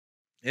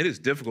It is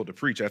difficult to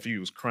preach after you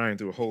was crying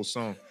through a whole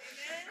song.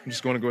 I'm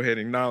just going to go ahead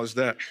and acknowledge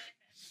that.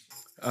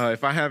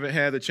 If I haven't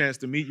had the chance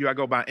to meet you, I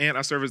go by Ant.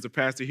 I serve as the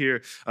pastor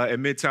here at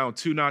Midtown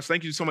 2 Notch.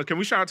 Thank you so much. Can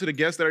we shout out to the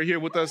guests that are here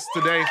with us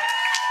today?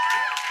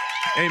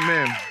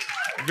 Amen.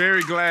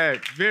 Very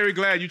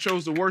glad you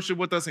chose to worship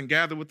with us and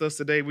gather with us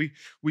today. We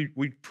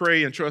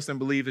pray and trust and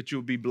believe that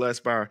you'll be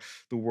blessed by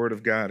the word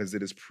of God as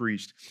it is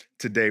preached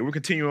today. We're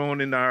continuing on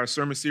in our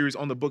sermon series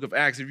on the book of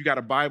Acts. If you got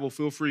a Bible,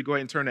 feel free to go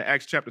ahead and turn to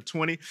Acts chapter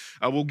 20.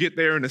 We'll get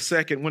there in a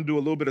second. We'll do a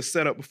little bit of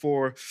setup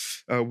before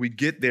we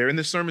get there. In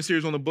this sermon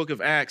series on the book of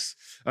Acts,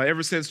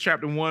 ever since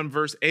chapter 1,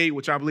 verse 8,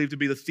 which I believe to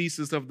be the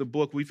thesis of the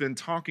book, we've been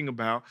talking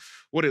about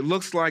what it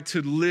looks like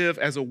to live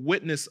as a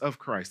witness of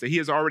Christ, that he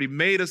has already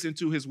made us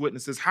into his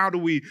witnesses. How do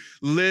we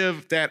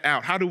live that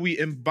out? How do we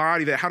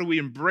embody that? How do we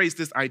embrace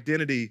this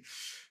identity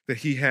that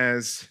he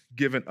has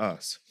given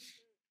us?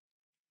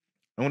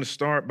 I want to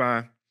start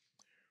by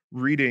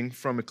reading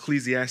from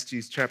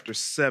Ecclesiastes chapter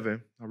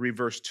 7. I'll read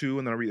verse 2,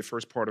 and then I'll read the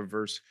first part of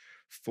verse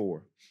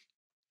 4.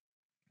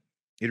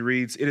 It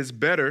reads, "It is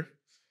better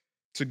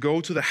to go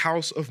to the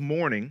house of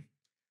mourning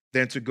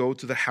than to go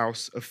to the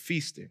house of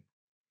feasting.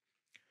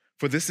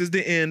 For this is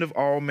the end of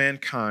all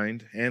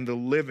mankind, and the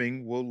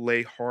living will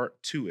lay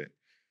heart to it."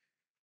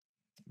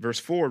 Verse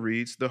 4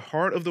 reads, "The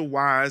heart of the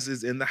wise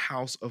is in the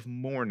house of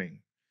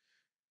mourning,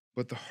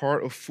 but the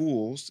heart of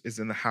fools is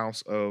in the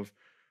house of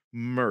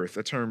mirth."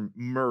 The term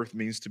mirth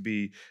means to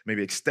be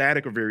maybe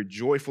ecstatic or very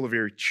joyful or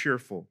very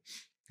cheerful.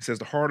 It says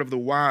the heart of the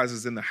wise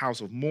is in the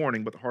house of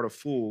mourning, but the heart of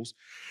fools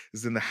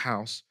is in the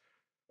house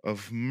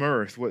of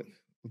mirth. What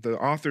the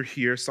author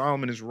here,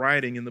 Solomon, is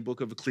writing in the book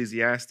of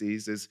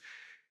Ecclesiastes is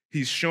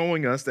he's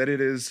showing us that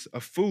it is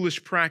a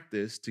foolish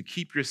practice to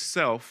keep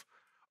yourself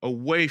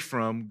away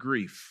from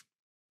grief.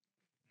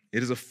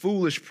 It is a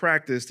foolish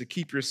practice to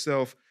keep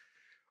yourself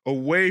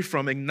away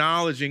from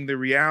acknowledging the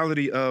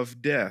reality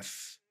of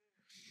death.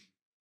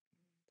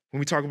 When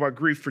we talk about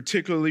grief,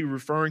 particularly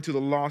referring to the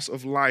loss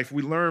of life,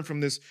 we learn from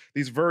these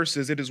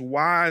verses, it is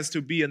wise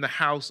to be in the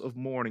house of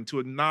mourning, to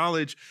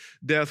acknowledge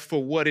death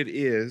for what it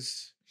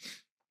is.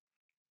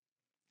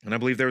 And I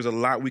believe there's a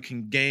lot we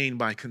can gain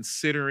by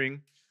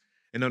considering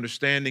and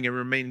understanding and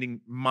remaining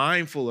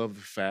mindful of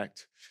the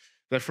fact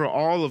that for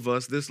all of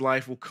us, this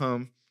life will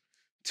come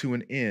to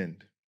an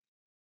end.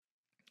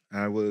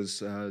 I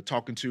was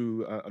talking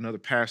to another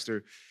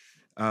pastor,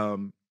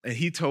 and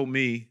he told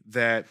me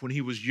that when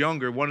he was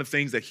younger, one of the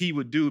things that he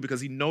would do,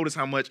 because he noticed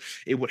how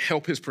much it would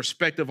help his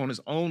perspective on his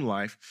own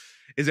life,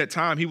 is at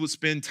time he would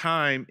spend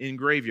time in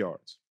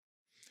graveyards.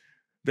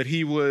 That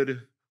he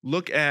would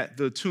look at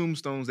the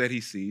tombstones that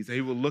he sees. He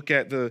will look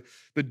at the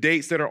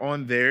dates that are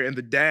on there and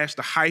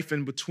the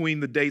hyphen between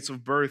the dates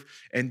of birth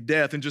and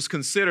death, and just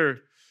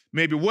consider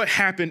maybe what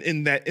happened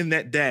in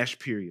that dash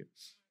period.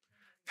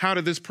 How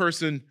did this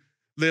person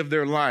live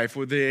their life?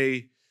 Were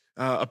they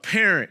a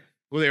parent?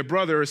 Were they a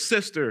brother or a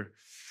sister?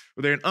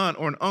 Were they an aunt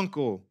or an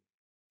uncle?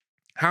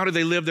 How did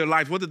they live their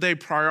life? What did they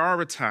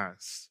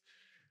prioritize?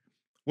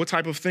 What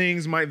type of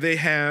things might they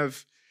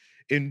have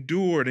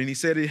endured? And he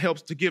said it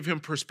helps to give him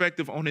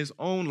perspective on his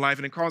own life,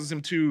 and it causes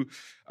him to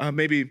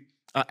maybe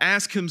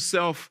ask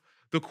himself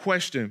the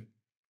question,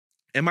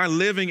 am I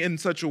living in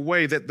such a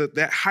way that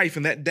that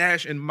hyphen, that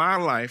dash in my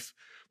life,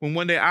 when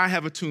one day I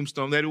have a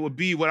tombstone, that it will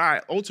be what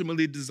I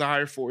ultimately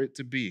desire for it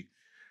to be?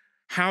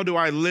 How do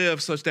I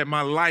live such that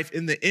my life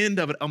in the end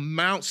of it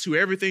amounts to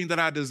everything that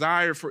I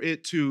desire for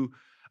it to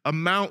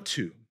amount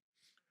to?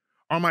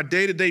 Are my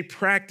day-to-day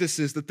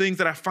practices, the things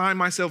that I find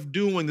myself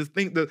doing,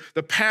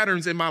 the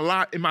patterns in my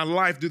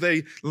life, do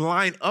they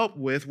line up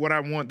with what I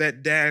want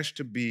that dash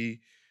to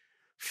be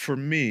for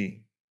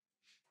me?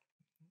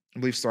 I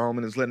believe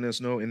Solomon is letting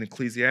us know in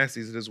Ecclesiastes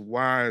it is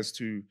wise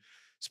to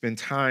spend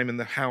time in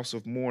the house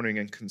of mourning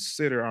and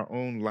consider our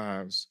own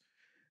lives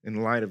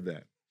in light of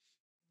that.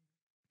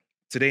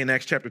 Today in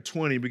Acts chapter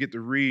 20, we get to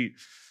read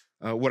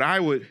what I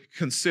would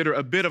consider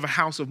a bit of a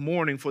house of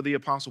mourning for the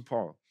Apostle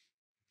Paul.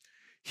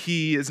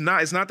 It's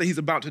not that he's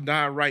about to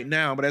die right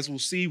now, but as we'll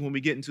see when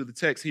we get into the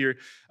text here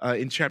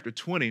in chapter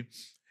 20,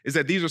 is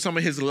that these are some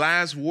of his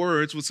last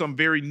words with some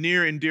very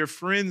near and dear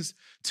friends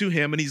to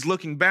him, and he's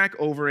looking back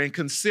over and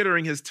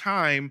considering his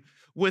time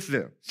with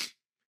them.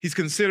 He's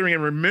considering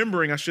and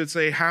remembering, I should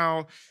say,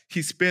 how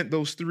he spent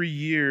those 3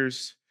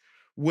 years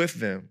with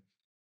them.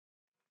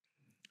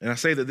 And I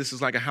say that this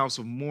is like a house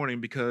of mourning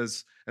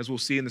because, as we'll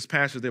see in this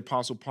passage, the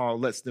Apostle Paul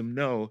lets them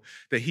know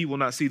that he will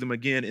not see them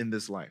again in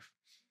this life.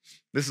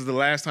 This is the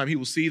last time he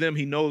will see them.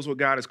 He knows what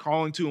God is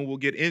calling to, and we'll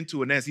get into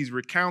it. And as he's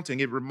recounting,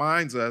 it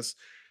reminds us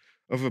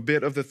of a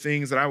bit of the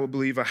things that I would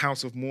believe a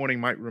house of mourning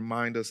might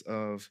remind us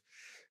of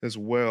as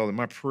well. And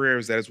my prayer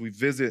is that as we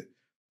visit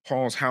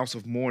Paul's house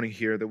of mourning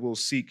here, that we'll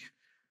seek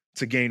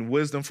to gain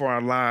wisdom for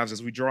our lives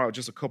as we draw out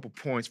just a couple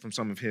points from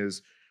some of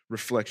his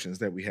reflections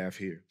that we have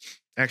here.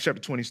 Acts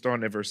chapter 20,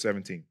 starting at verse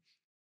 17.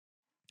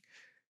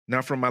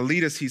 "Now from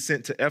Miletus he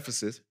sent to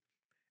Ephesus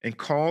and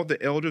called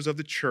the elders of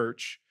the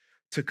church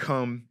to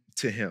come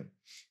to him."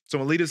 So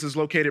Miletus is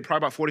located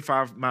probably about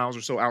 45 miles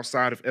or so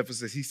outside of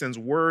Ephesus. He sends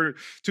word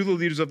to the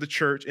leaders of the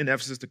church in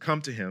Ephesus to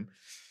come to him.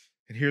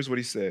 And here's what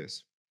he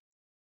says.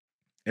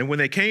 And when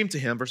they came to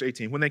him, verse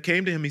 18, when they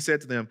came to him, he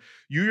said to them,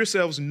 you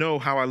yourselves know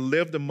how I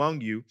lived among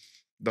you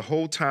the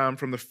whole time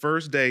from the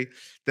first day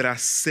that I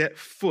set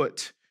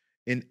foot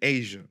in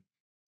Asia.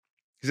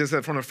 He says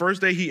that from the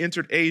first day he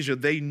entered Asia,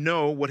 they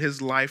know what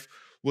his life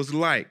was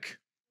like.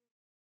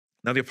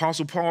 Now, the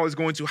Apostle Paul is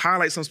going to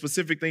highlight some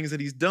specific things that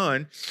he's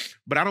done,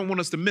 but I don't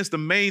want us to miss the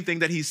main thing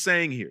that he's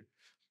saying here.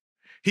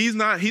 He's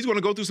going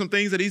to go through some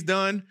things that he's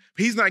done.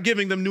 He's not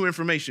giving them new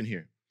information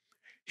here.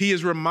 He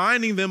is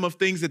reminding them of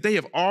things that they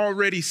have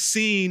already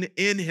seen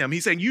in him.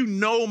 He's saying, you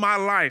know my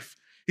life.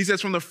 He says,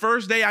 from the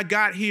first day I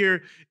got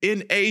here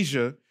in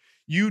Asia,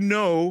 you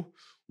know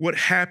what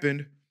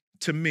happened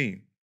to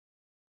me.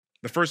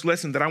 The first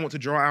lesson that I want to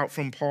draw out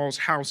from Paul's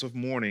house of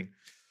mourning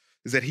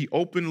is that he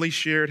openly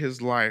shared his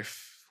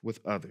life with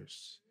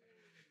others.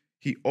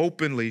 He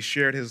openly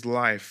shared his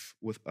life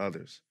with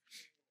others.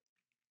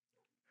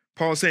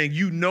 Paul is saying,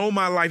 you know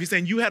my life. He's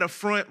saying, you had a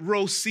front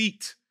row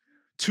seat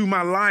to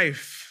my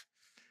life.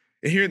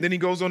 And here, then he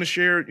goes on to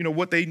share,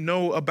 what they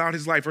know about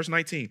his life. Verse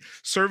 19,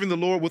 serving the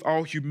Lord with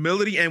all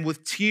humility and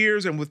with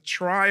tears and with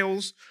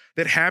trials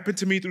that happened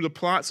to me through the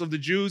plots of the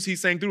Jews.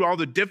 He's saying through all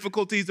the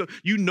difficulties,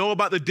 you know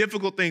about the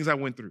difficult things I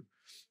went through,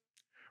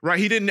 right?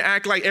 He didn't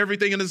act like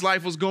everything in his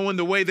life was going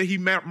the way that he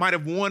might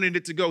have wanted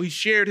it to go. He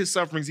shared his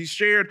sufferings. He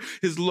shared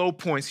his low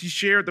points. He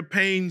shared the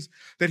pains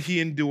that he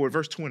endured.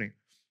 Verse 20.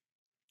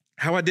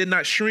 How I did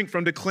not shrink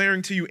from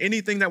declaring to you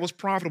anything that was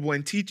profitable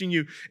and teaching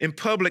you in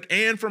public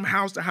and from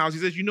house to house.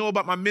 He says, you know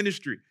about my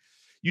ministry.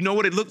 You know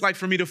what it looked like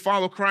for me to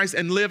follow Christ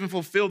and live and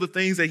fulfill the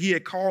things that he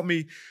had called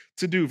me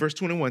to do. Verse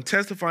 21,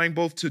 testifying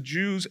both to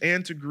Jews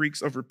and to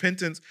Greeks of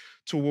repentance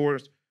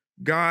towards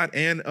God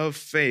and of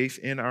faith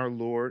in our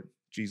Lord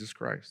Jesus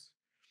Christ.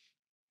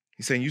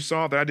 He's saying, you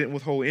saw that I didn't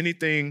withhold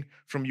anything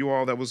from you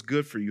all that was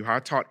good for you. How I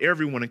taught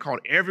everyone and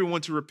called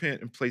everyone to repent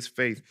and place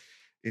faith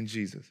in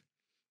Jesus.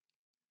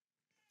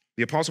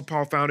 The Apostle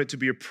Paul found it to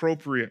be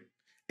appropriate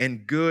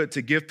and good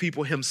to give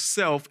people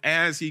himself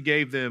as he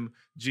gave them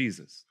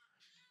Jesus.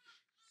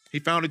 He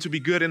found it to be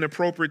good and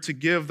appropriate to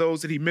give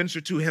those that he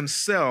ministered to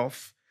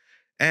himself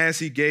as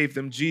he gave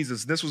them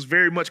Jesus. This was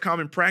very much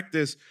common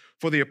practice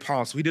for the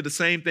apostle. He did the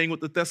same thing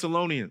with the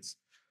Thessalonians.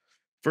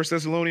 1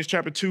 Thessalonians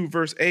chapter 2,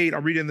 verse 8,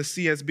 I'll read it in the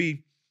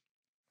CSB.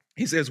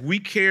 He says, we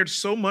cared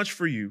so much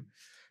for you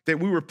that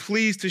we were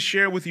pleased to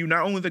share with you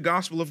not only the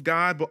gospel of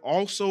God, but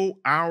also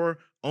our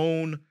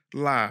own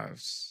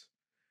lives,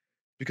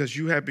 because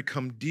you have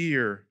become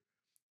dear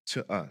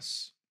to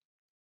us.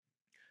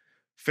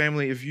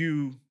 Family, if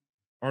you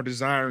are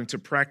desiring to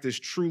practice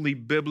truly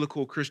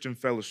biblical Christian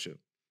fellowship,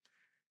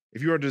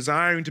 if you are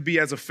desiring to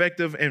be as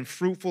effective and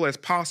fruitful as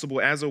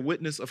possible as a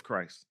witness of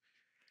Christ,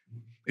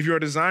 if you are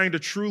desiring to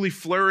truly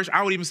flourish,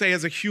 I would even say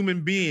as a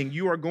human being,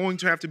 you are going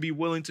to have to be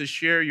willing to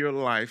share your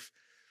life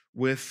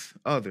with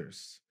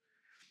others.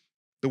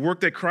 The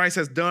work that Christ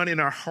has done in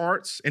our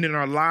hearts and in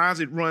our lives,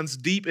 it runs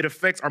deep. It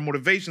affects our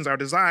motivations, our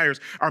desires,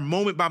 our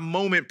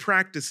moment-by-moment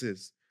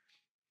practices.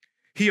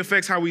 He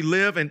affects how we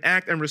live and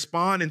act and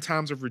respond in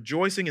times of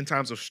rejoicing, in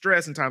times of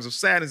stress, in times of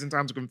sadness, in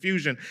times of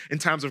confusion, in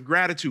times of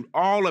gratitude.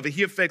 All of it.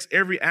 He affects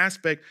every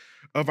aspect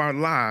of our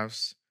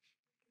lives.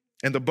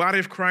 And the body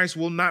of Christ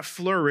will not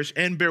flourish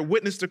and bear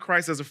witness to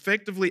Christ as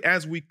effectively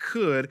as we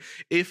could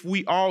if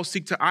we all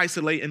seek to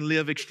isolate and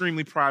live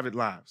extremely private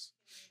lives.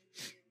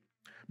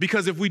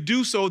 Because if we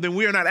do so, then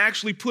we are not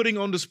actually putting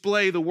on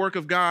display the work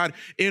of God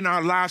in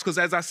our lives. Because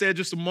as I said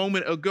just a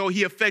moment ago,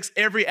 he affects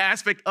every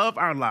aspect of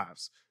our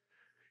lives.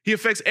 He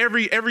affects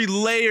every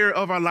layer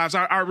of our lives,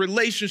 our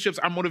relationships,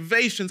 our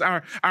motivations,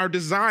 our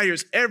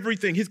desires,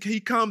 everything. He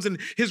comes and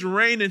his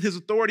reign and his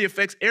authority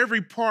affects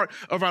every part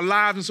of our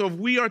lives. And so if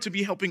we are to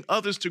be helping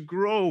others to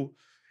grow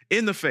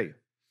in the faith,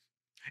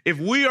 if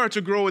we are to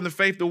grow in the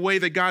faith the way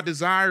that God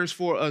desires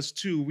for us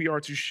to, we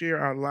are to share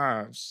our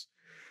lives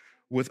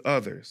with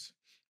others.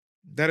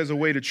 That is a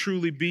way to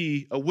truly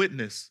be a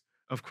witness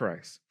of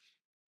Christ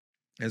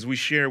as we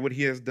share what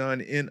he has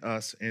done in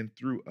us and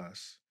through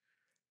us.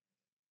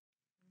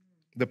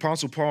 The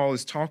Apostle Paul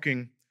is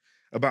talking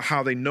about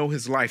how they know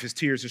his life, his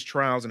tears, his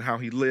trials, and how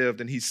he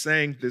lived. And he's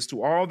saying this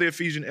to all the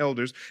Ephesian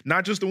elders,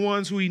 not just the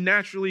ones who he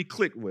naturally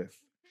clicked with,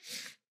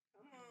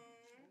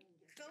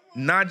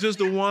 not just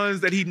the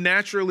ones that he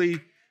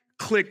naturally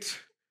clicked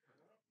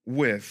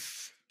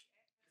with.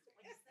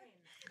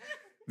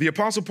 The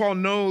Apostle Paul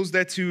knows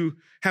that to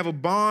have a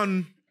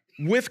bond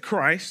with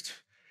Christ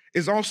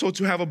is also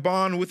to have a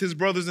bond with his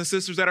brothers and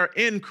sisters that are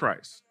in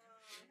Christ.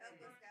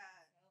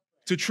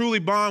 To truly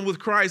bond with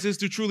Christ is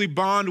to truly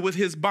bond with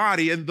his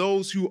body and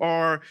those who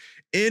are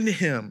in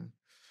him.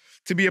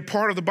 To be a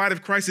part of the body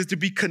of Christ is to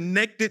be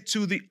connected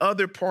to the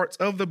other parts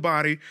of the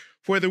body,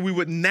 whether we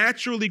would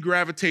naturally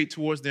gravitate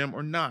towards them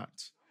or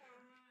not.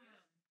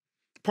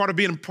 Part of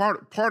being a part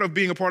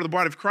of the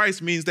body of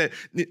Christ means that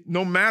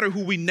no matter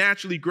who we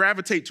naturally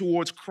gravitate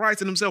towards,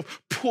 Christ in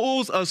himself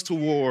pulls us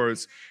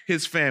towards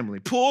his family,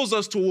 pulls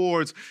us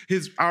towards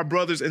our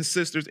brothers and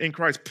sisters in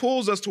Christ,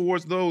 pulls us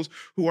towards those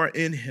who are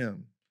in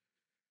him.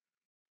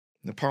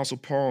 The Apostle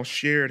Paul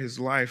shared his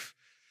life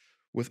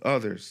with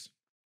others.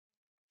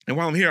 And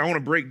while I'm here, I want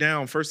to break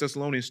down 1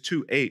 Thessalonians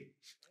 2:8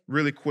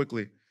 really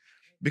quickly,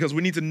 because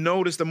we need to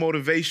notice the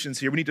motivations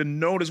here. We need to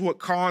notice what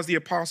caused the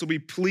apostle to be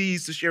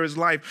pleased to share his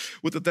life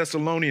with the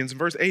Thessalonians. In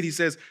verse 8, he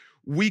says,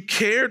 "We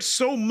cared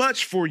so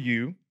much for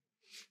you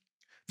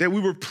that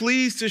we were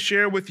pleased to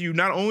share with you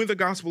not only the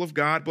gospel of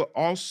God, but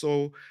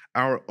also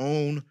our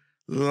own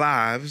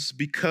lives,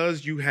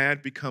 because you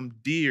had become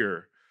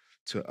dear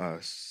to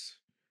us."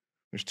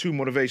 There's two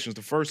motivations.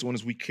 The first one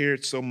is we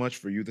cared so much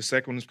for you. The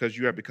second one is because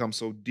you have become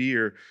so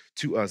dear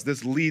to us.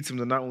 This leads him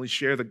to not only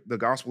share the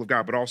gospel of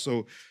God, but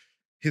also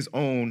his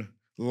own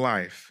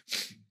life.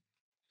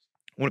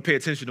 I want to pay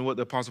attention to what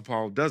the Apostle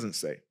Paul doesn't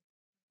say.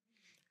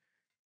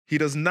 He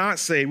does not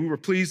say, we were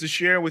pleased to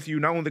share with you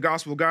not only the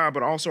gospel of God,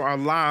 but also our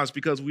lives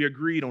because we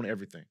agreed on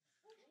everything.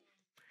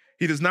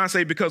 He does not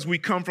say because we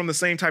come from the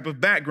same type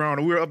of background,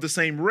 or we're of the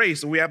same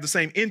race, or we have the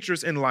same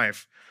interests in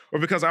life, or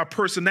because our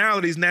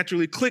personalities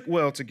naturally click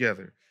well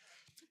together.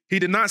 He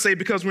did not say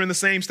because we're in the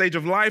same stage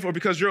of life, or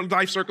because your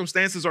life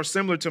circumstances are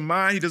similar to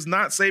mine. He does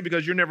not say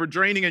because you're never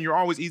draining and you're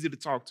always easy to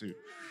talk to.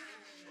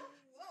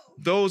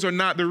 Those are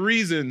not the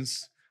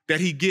reasons that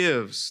he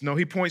gives. No,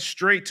 he points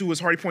straight to his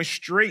heart. He points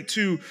straight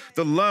to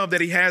the love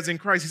that he has in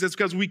Christ. He says,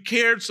 because we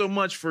cared so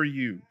much for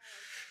you,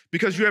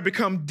 because you have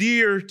become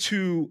dear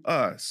to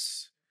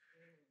us.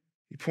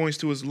 He points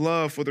to his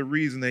love for the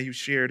reason that he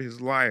shared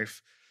his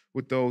life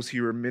with those he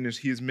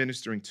is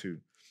ministering to.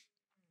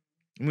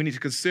 And we need to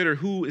consider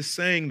who is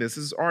saying this.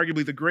 This is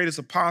arguably the greatest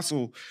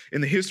apostle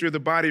in the history of the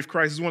body of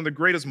Christ. This is one of the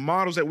greatest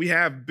models that we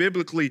have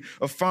biblically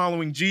of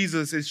following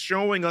Jesus. Is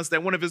showing us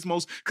that one of his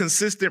most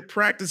consistent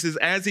practices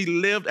as he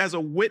lived as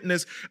a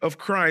witness of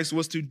Christ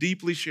was to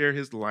deeply share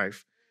his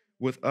life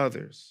with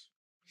others.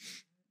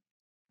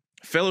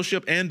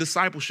 Fellowship and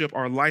discipleship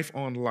are life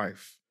on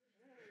life.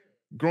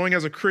 Growing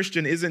as a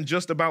Christian isn't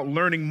just about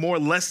learning more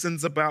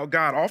lessons about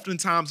God.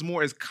 Oftentimes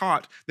more is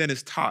caught than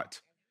is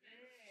taught.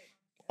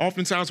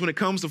 Oftentimes when it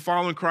comes to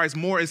following Christ,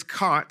 more is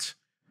caught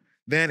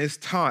than is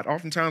taught.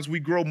 Oftentimes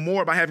we grow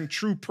more by having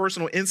true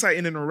personal insight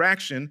and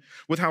interaction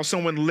with how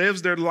someone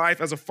lives their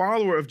life as a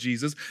follower of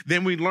Jesus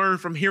than we learn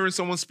from hearing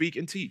someone speak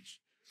and teach.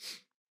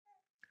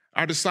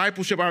 Our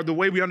discipleship, the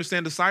way we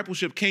understand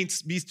discipleship can't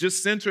be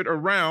just centered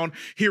around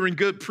hearing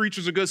good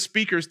preachers or good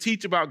speakers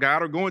teach about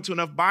God or going to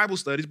enough Bible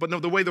studies. But no,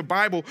 the way the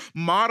Bible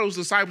models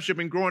discipleship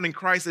and growing in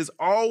Christ is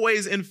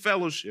always in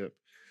fellowship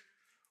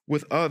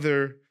with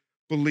other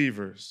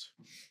believers.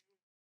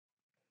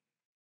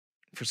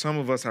 For some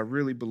of us, I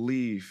really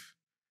believe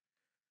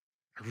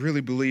we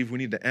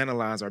need to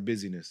analyze our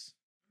busyness.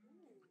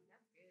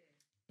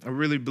 I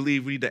really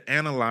believe we need to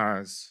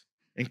analyze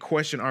and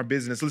question our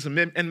business. Listen,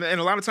 and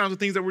a lot of times the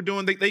things that we're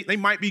doing, they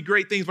might be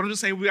great things, but I'm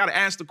just saying we got to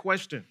ask the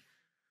question.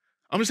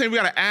 I'm just saying we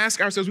got to ask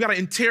ourselves, we got to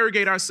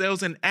interrogate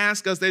ourselves and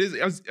ask us,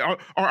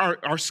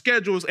 our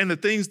schedules and the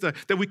things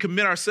that we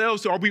commit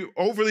ourselves to, are we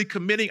overly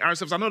committing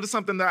ourselves? I know that's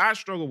something that I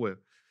struggle with.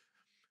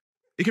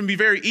 It can be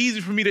very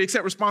easy for me to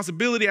accept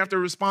responsibility after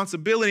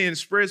responsibility, and it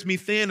spreads me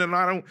thin,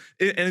 and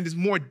it is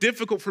more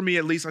difficult for me,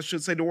 at least I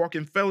should say, to walk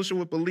in fellowship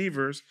with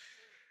believers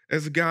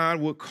as God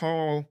would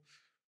call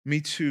me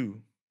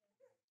to.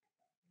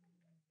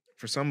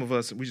 For some of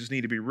us, we just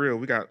need to be real.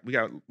 We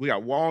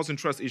got walls and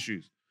trust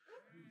issues.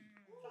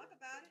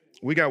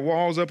 We got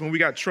walls up and we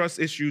got trust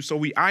issues, so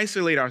we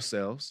isolate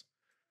ourselves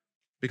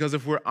because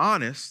if we're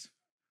honest,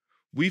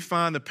 we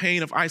find the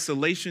pain of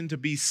isolation to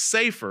be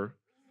safer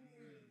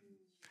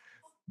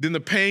than the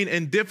pain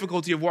and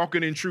difficulty of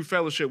walking in true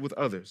fellowship with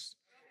others.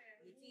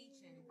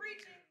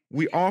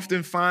 We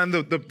often find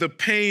the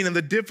pain and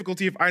the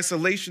difficulty of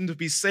isolation to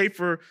be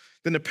safer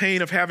than the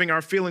pain of having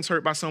our feelings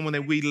hurt by someone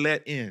that we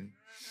let in.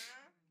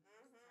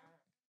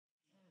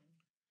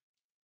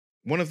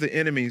 One of the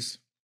enemies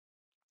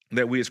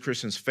that we as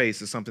Christians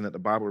face is something that the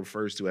Bible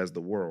refers to as the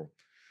world.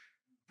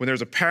 When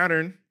there's a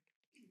pattern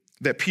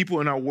that people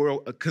in our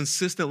world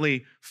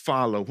consistently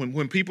follow,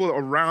 when people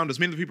around us,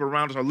 many of the people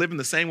around us are living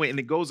the same way and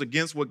it goes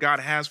against what God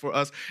has for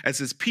us as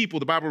his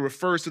people, the Bible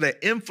refers to that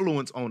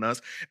influence on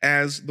us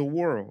as the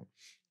world.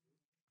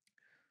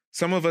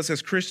 Some of us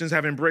as Christians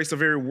have embraced a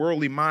very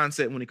worldly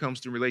mindset when it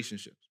comes to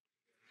relationships.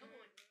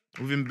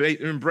 We've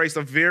embraced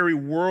a very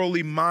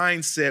worldly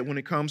mindset when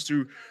it comes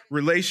to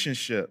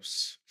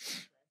relationships.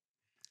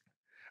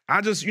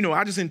 I just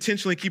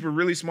intentionally keep a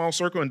really small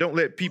circle and don't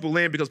let people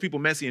in because people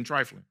messy and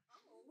trifling.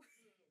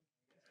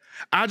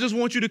 I just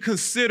want you to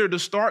consider the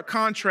stark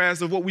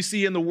contrast of what we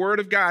see in the Word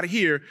of God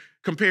here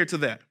compared to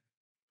that.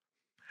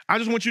 I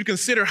just want you to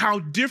consider how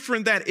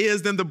different that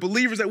is than the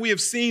believers that we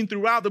have seen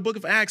throughout the book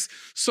of Acts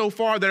so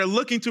far that are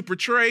looking to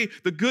portray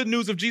the good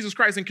news of Jesus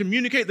Christ and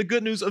communicate the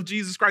good news of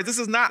Jesus Christ. This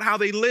is not how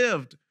they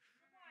lived.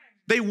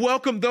 They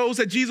welcomed those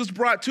that Jesus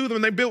brought to them,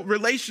 and they built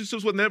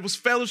relationships with them. There was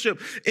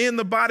fellowship in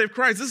the body of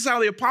Christ. This is how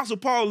the Apostle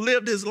Paul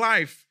lived his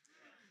life,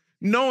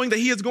 knowing that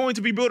he is going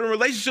to be building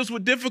relationships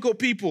with difficult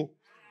people,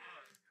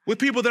 with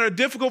people that are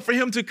difficult for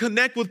him to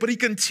connect with, but he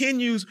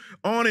continues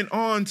on and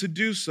on to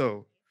do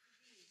so.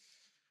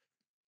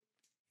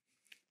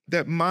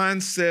 That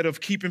mindset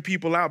of keeping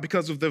people out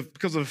because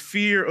of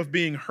fear of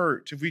being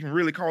hurt, if we can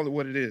really call it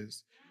what it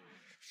is.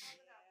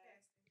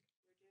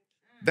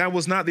 That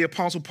was not the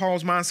Apostle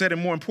Paul's mindset, and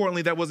more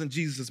importantly, that wasn't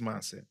Jesus'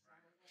 mindset.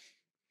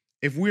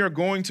 If we are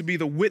going to be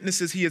the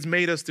witnesses he has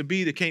made us to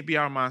be, that can't be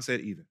our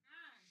mindset either.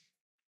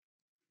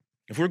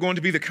 If we're going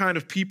to be the kind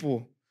of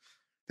people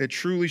that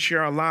truly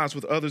share our lives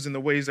with others in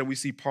the ways that we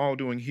see Paul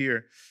doing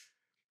here,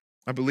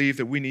 I believe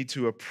that we need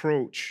to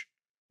approach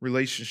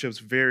relationships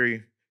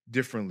very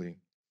differently.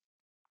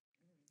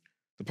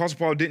 The Apostle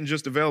Paul didn't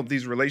just develop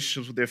these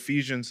relationships with the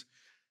Ephesians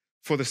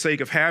for the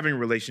sake of having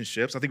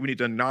relationships. I think we need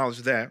to acknowledge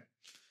that.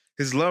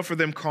 His love for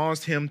them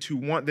caused him to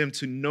want them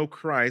to know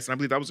Christ. And I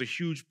believe that was a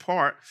huge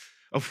part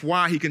of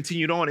why he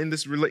continued on in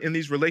these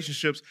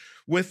relationships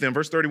with them.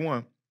 Verse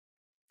 31,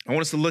 I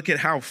want us to look at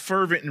how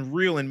fervent and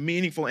real and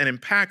meaningful and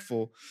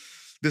impactful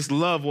this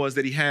love was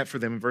that he had for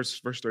them in verse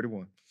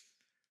 31.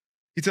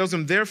 He tells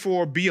them,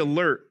 therefore, be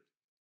alert,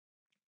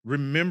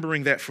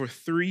 remembering that for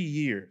 3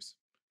 years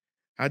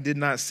I did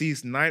not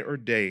cease night or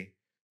day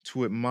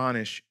to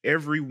admonish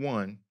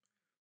everyone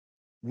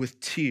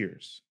with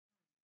tears.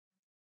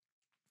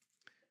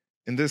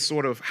 In this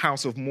sort of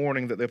house of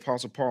mourning that the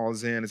Apostle Paul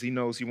is in, as he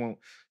knows he won't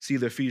see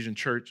the Ephesian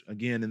church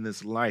again in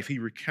this life, he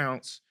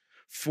recounts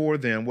for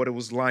them what it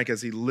was like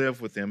as he lived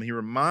with them. He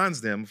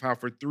reminds them of how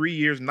for 3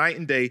 years, night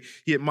and day,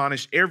 he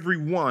admonished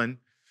everyone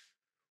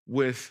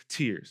with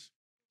tears.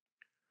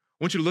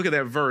 I want you to look at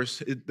that verse.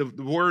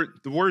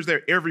 The words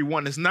there,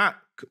 everyone, is not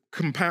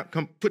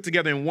put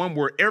together in one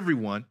word,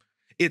 everyone.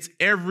 It's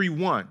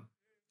everyone.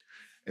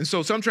 And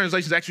so some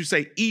translations actually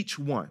say each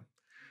one.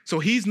 So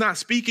he's not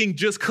speaking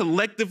just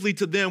collectively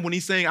to them when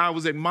he's saying, I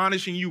was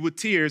admonishing you with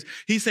tears.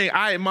 He's saying,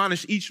 I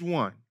admonish each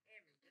one.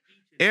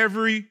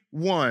 Every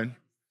one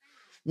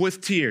with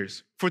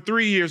tears. For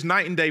 3 years,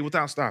 night and day,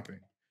 without stopping,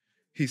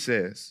 he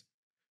says.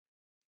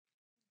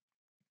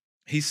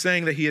 He's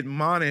saying that he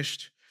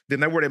admonished. Then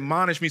that word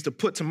admonish means to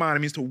put to mind. It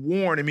means to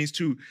warn. It means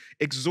to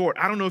exhort.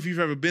 I don't know if you've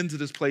ever been to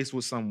this place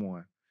with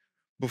someone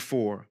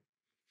before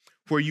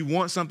where you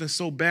want something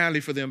so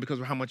badly for them because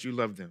of how much you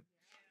love them.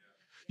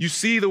 You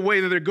see the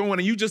way that they're going,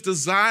 and you just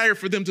desire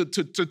for them to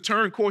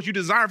turn course. You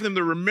desire for them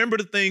to remember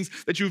the things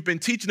that you've been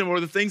teaching them or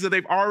the things that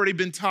they've already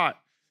been taught.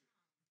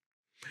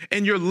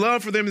 And your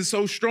love for them is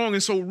so strong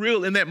and so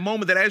real in that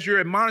moment that as you're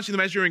admonishing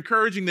them, as you're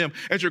encouraging them,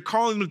 as you're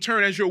calling them to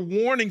turn, as you're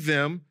warning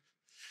them,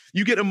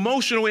 you get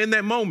emotional in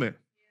that moment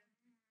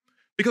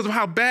because of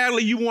how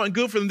badly you want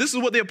good for them. This is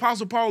what the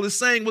Apostle Paul is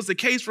saying was the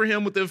case for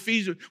him with the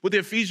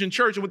Ephesian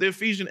church and with the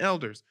Ephesian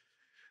elders.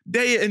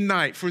 Day and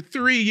night for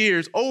 3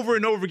 years, over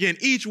and over again,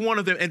 each one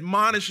of them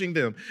admonishing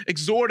them,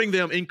 exhorting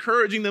them,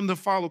 encouraging them to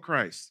follow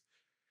Christ.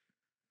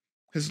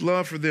 His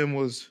love for them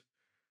was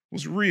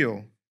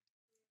real.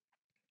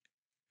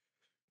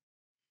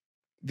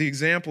 The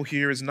example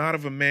here is not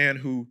of a man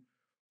who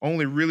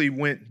only really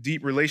went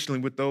deep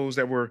relationally with those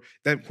where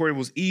it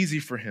was easy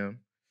for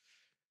him.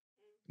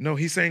 No,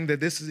 he's saying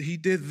that he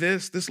did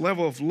this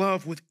level of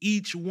love with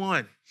each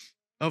one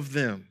of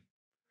them,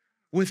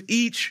 with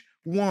each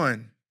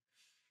one.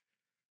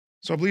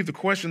 So I believe the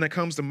question that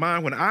comes to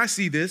mind when I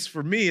see this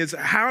for me is,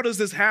 how does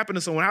this happen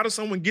to someone? How does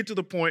someone get to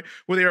the point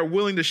where they are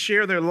willing to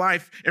share their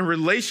life and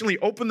relationally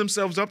open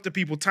themselves up to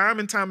people time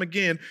and time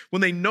again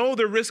when they know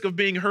the risk of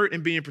being hurt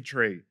and being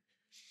betrayed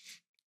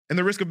and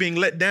the risk of being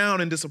let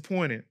down and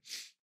disappointed?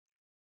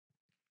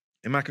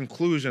 And my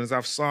conclusion, as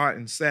I've sought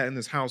and sat in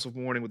this house of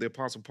mourning with the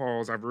Apostle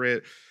Paul, as I've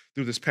read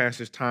through this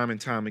passage time and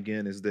time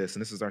again, is this,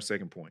 and this is our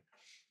second point,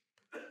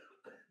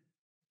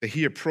 that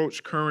he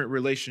approached current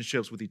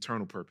relationships with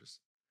eternal purpose.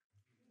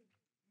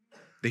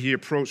 That he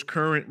approached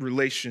current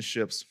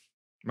relationships,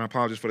 my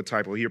apologies for the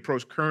typo, he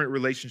approached current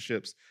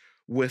relationships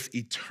with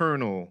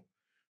eternal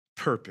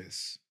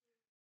purpose.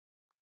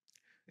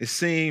 It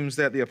seems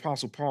that the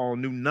Apostle Paul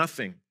knew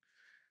nothing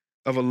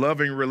of a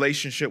loving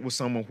relationship with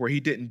someone where he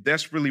didn't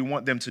desperately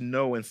want them to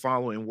know and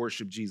follow and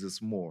worship Jesus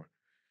more.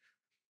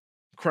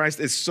 Christ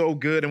is so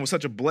good and was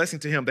such a blessing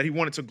to him that he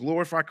wanted to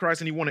glorify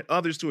Christ and he wanted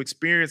others to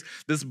experience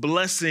this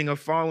blessing of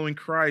following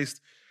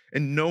Christ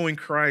and knowing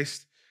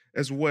Christ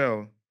as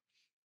well.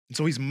 And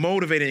so he's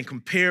motivated and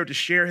compared to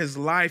share his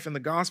life and the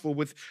gospel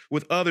with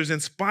others in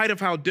spite of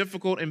how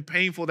difficult and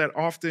painful that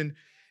often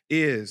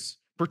is,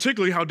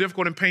 particularly how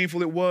difficult and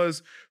painful it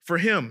was for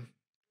him.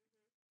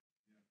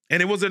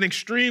 And it was an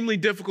extremely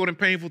difficult and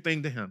painful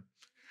thing to him.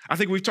 I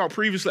think I've talked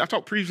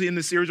previously in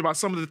this series about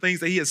some of the things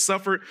that he has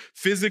suffered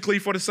physically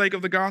for the sake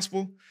of the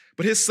gospel,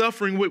 but his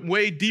suffering went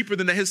way deeper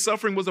than that. His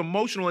suffering was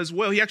emotional as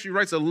well. He actually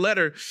writes a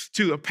letter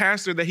to a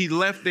pastor that he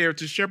left there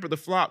to shepherd the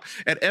flock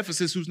at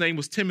Ephesus, whose name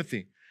was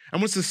Timothy. I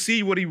want us to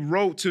see what he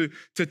wrote to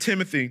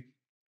Timothy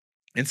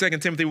In 2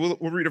 Timothy, we'll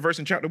read a verse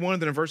in chapter 1,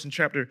 then a verse in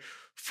chapter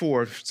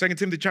 4. 2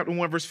 Timothy chapter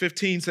 1, verse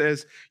 15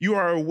 says, you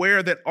are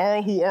aware that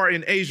all who are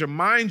in Asia,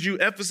 mind you,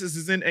 Ephesus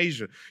is in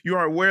Asia. You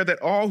are aware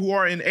that all who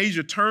are in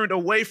Asia turned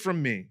away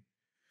from me,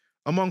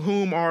 among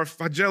whom are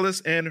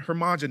Phygellus and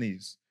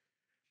Hermogenes.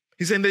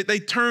 He's saying that they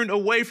turned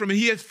away from him.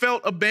 He had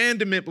felt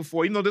abandonment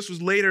before, even though this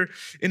was later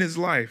in his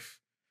life.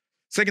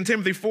 2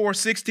 Timothy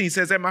 4:16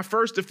 says, at my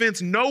first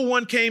defense, no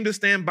one came to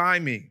stand by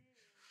me,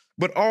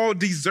 but all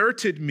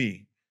deserted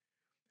me.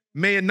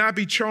 May it not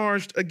be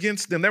charged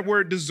against them. That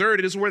word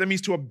deserted is a word that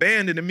means to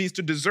abandon. It means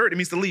to desert. It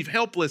means to leave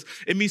helpless.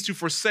 It means to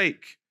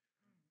forsake.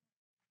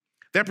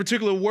 That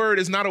particular word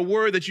is not a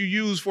word that you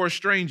use for a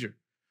stranger.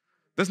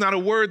 That's not a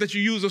word that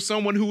you use of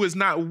someone who is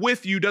not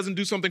with you, doesn't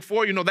do something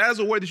for you. No, that is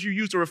a word that you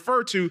use to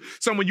refer to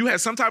someone you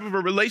had some type of a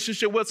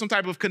relationship with, some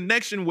type of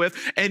connection with,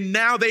 and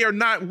now they are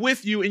not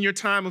with you in your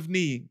time of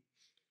need.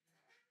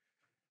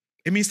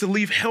 It means to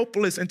leave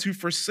helpless and to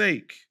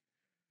forsake.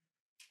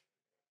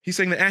 He's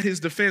saying that at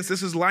his defense,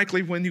 this is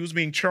likely when he was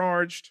being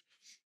charged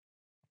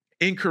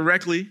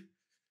incorrectly.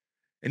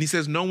 And he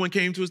says no one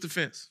came to his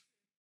defense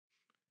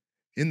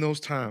in those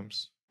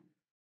times.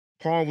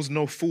 Paul was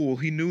no fool.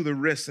 He knew the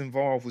risks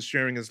involved with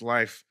sharing his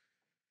life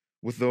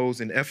with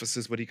those in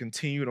Ephesus, but he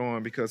continued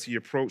on because he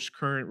approached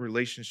current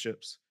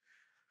relationships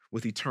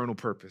with eternal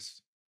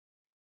purpose.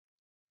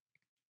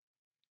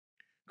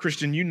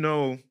 Christian, you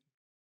know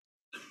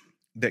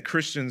that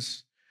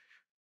Christians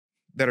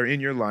that are in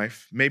your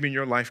life, maybe in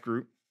your life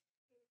group,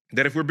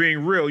 that if we're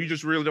being real, you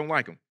just really don't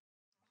like them.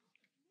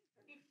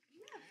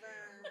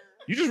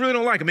 You just really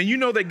don't like them. And you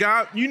know that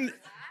God,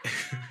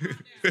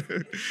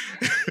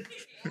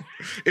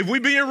 if we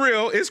being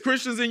real, it's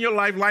Christians in your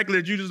life likely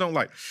that you just don't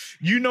like.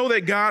 You know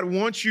that God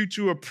wants you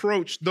to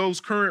approach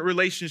those current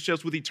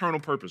relationships with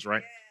eternal purpose,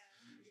 right?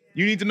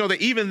 You need to know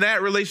that even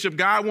that relationship,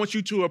 God wants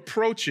you to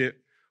approach it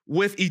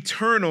with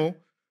eternal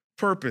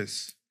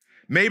purpose.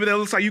 Maybe that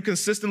looks like you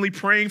consistently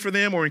praying for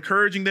them or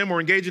encouraging them or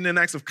engaging in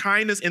acts of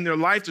kindness in their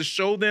life to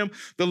show them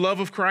the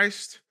love of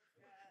Christ.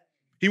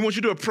 He wants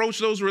you to approach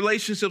those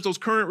relationships, those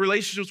current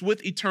relationships,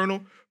 with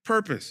eternal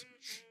purpose.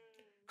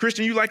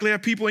 Christian, you likely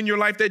have people in your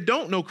life that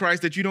don't know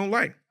Christ that you don't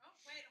like.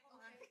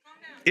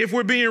 If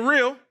we're being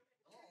real,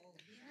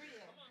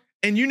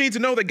 and you need to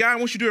know that God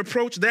wants you to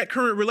approach that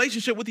current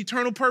relationship with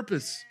eternal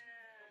purpose.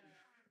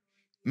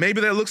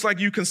 Maybe that looks like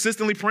you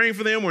consistently praying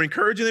for them or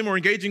encouraging them or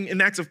engaging in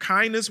acts of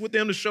kindness with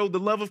them to show the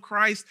love of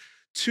Christ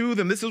to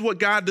them. This is what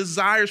God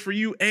desires for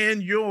you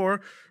and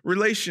your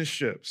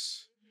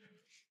relationships.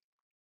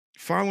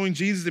 Following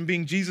Jesus and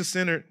being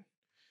Jesus-centered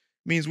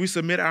means we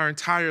submit our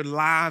entire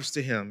lives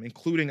to him,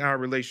 including our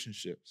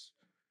relationships.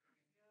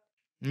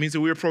 It means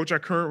that we approach our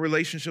current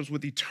relationships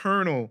with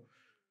eternal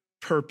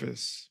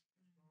purpose.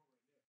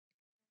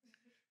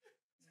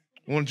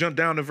 I want to jump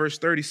down to verse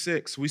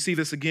 36. We see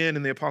this again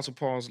in the Apostle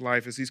Paul's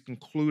life as he's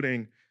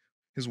concluding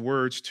his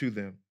words to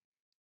them.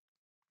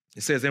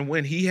 It says, and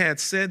when he had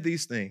said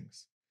these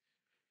things,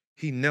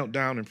 he knelt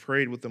down and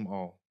prayed with them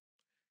all.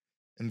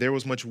 And there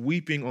was much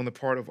weeping on the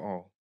part of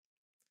all.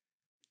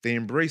 They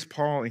embraced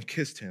Paul and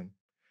kissed him,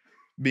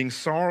 being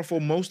sorrowful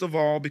most of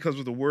all because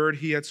of the word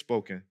he had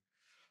spoken,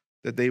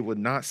 that they would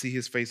not see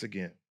his face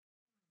again.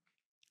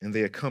 And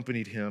they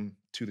accompanied him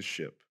to the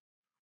ship.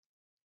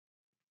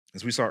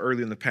 As we saw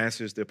earlier in the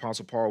passage, the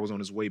Apostle Paul was on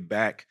his way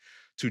back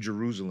to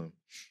Jerusalem.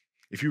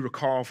 If you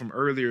recall from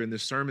earlier in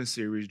this sermon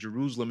series,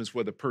 Jerusalem is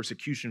where the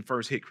persecution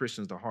first hit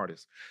Christians the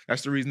hardest.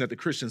 That's the reason that the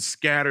Christians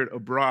scattered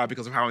abroad,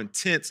 because of how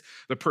intense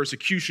the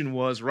persecution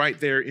was right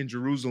there in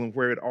Jerusalem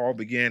where it all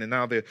began. And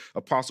now the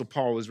Apostle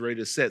Paul is ready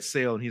to set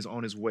sail and he's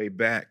on his way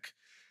back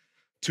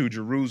to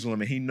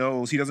Jerusalem. And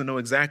he doesn't know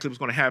exactly what's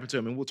going to happen to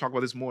him. And we'll talk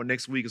about this more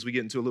next week as we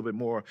get into a little bit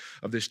more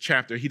of this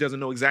chapter. He doesn't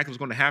know exactly what's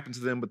going to happen to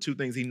them, but two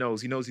things he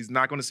knows. He knows he's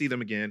not going to see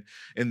them again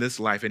in this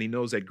life, and he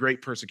knows that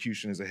great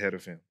persecution is ahead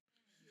of him.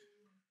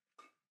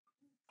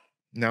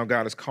 Now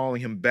God is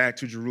calling him back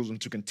to Jerusalem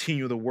to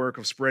continue the work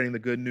of spreading the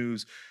good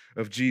news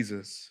of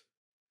Jesus.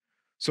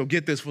 So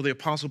get this, for the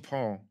Apostle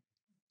Paul,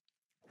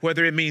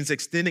 whether it means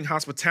extending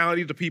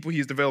hospitality to people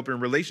he's developing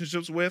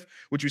relationships with,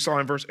 which we saw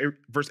in verse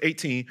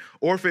 18,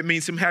 or if it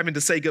means him having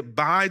to say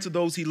goodbye to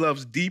those he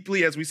loves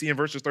deeply, as we see in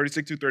verses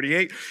 36 through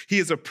 38, he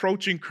is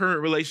approaching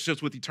current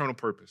relationships with eternal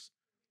purpose.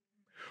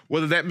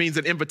 Whether that means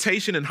an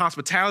invitation and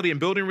hospitality and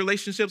building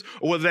relationships,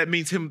 or whether that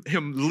means him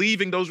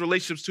leaving those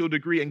relationships to a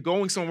degree and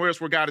going somewhere else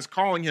where God is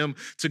calling him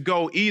to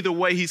go. Either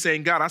way, he's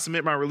saying, God, I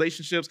submit my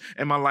relationships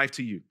and my life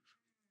to you.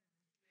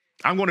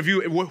 I'm going to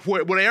view it,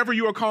 whatever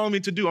you are calling me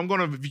to do, I'm going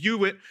to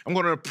view it, I'm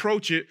going to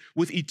approach it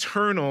with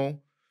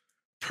eternal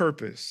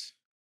purpose.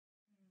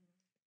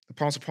 The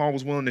Apostle Paul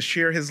was willing to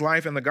share his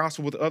life and the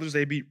gospel with others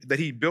that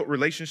he built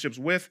relationships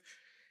with,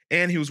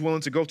 and he was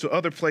willing to go to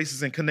other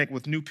places and connect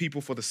with new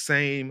people for the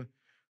same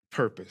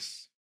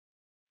purpose.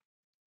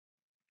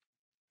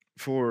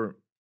 For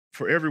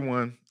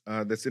everyone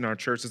that's in our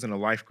church, that's in a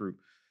life group,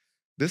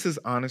 this is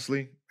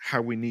honestly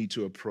how we need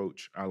to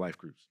approach our life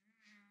groups.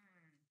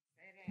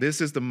 This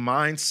is the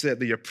mindset,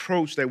 the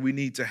approach that we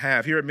need to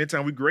have. Here at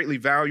Midtown, we greatly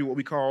value what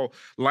we call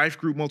life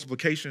group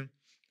multiplication.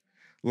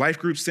 Life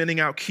groups sending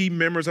out key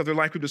members of their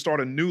life group to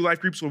start a new life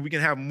group so we can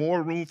have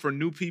more room for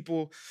new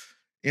people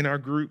in our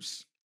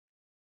groups.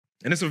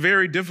 And it's a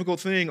very difficult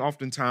thing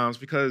oftentimes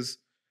because,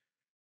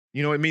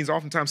 it means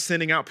oftentimes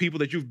sending out people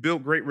that you've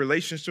built great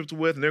relationships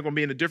with, and they're going to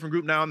be in a different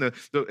group now. And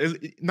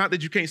not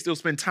that you can't still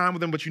spend time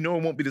with them, but it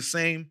won't be the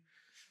same.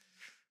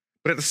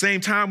 But at the same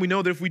time, we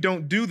know that if we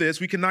don't do this,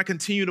 we cannot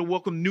continue to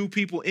welcome new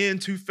people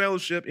into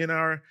fellowship in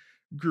our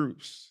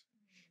groups.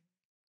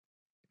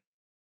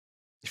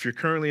 If you're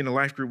currently in a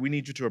life group, we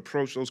need you to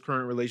approach those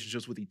current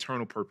relationships with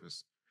eternal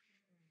purpose.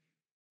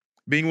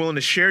 Being willing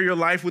to share your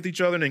life with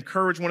each other and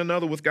encourage one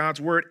another with God's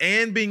word,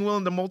 and being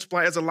willing to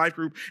multiply as a life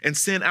group and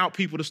send out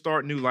people to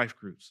start new life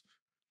groups.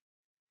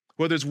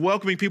 Whether it's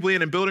welcoming people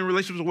in and building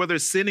relationships, or whether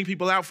it's sending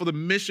people out for the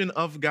mission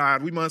of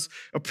God, we must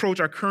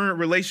approach our current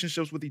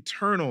relationships with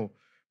eternal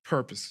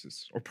purpose.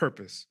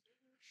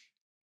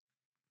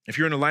 If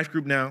you're in a life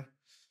group now,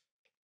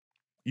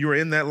 you are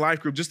in that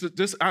life group.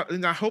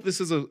 And I hope this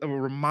is a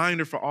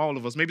reminder for all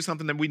of us, maybe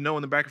something that we know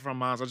in the back of our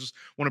minds. I just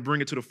want to bring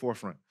it to the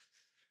forefront.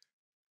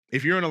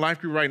 If you're in a life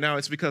group right now,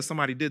 it's because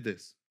somebody did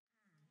this.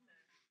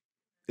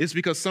 It's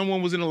because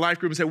someone was in a life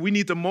group and said, we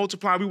need to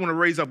multiply. We want to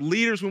raise up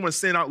leaders. We want to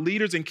send out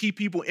leaders and key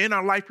people in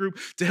our life group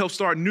to help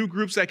start new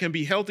groups that can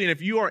be healthy. And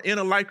if you are in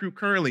a life group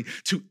currently,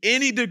 to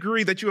any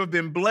degree that you have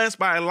been blessed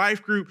by a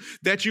life group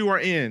that you are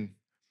in,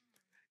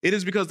 it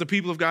is because the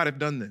people of God have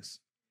done this.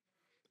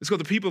 It's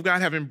because the people of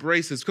God have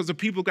embraced this, because the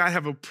people of God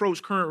have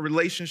approached current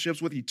relationships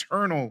with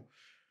eternal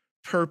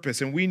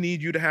purpose. And we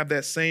need you to have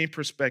that same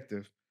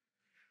perspective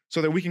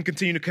so that we can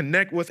continue to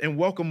connect with and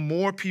welcome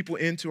more people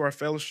into our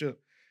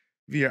fellowship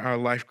via our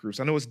life groups.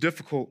 I know it's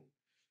difficult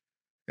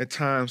at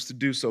times to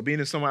do so. Being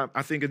in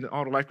I think in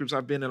all the life groups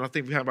I've been in, I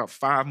think we have about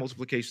 5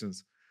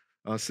 multiplications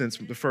since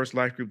the first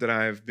life group that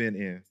I have been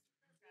in.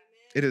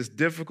 It is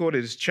difficult,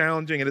 it is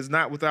challenging, it is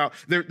not without,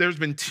 there's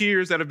been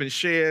tears that have been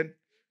shed.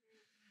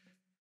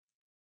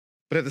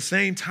 But at the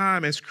same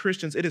time, as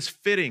Christians, it is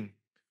fitting.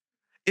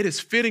 It is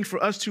fitting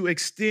for us to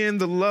extend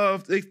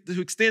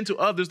to extend to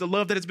others the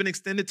love that has been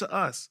extended to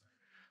us.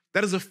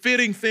 That is a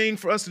fitting thing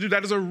for us to do.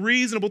 That is a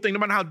reasonable thing, no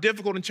matter how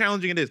difficult and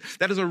challenging it is.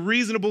 That is a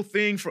reasonable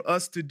thing for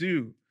us to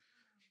do.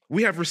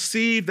 We have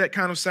received that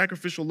kind of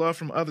sacrificial love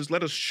from others.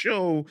 Let us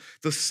show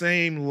the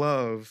same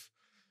love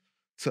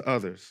to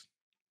others.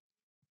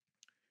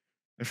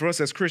 And for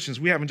us as Christians,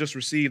 we haven't just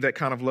received that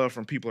kind of love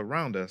from people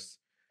around us.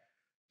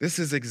 This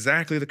is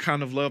exactly the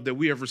kind of love that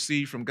we have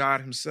received from God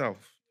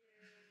himself.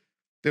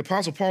 The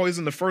Apostle Paul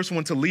isn't the first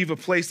one to leave a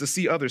place to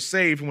see others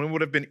saved when it would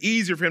have been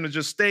easier for him to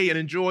just stay and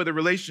enjoy the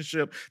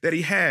relationship that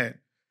he had.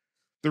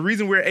 The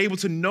reason we're able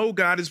to know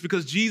God is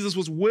because Jesus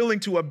was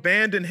willing to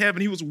abandon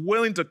heaven. He was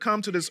willing to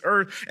come to this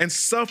earth and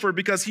suffer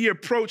because he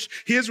approached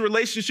his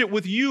relationship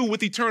with you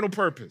with eternal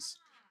purpose.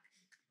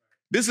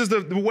 This is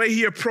the way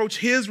he approached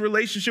his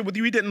relationship with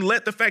you. He didn't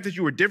let the fact that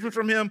you were different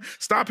from him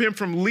stop him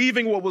from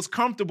leaving what was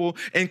comfortable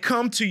and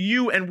come to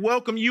you and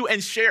welcome you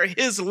and share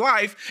his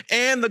life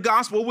and the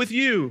gospel with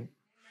you.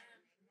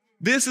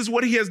 This is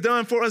what he has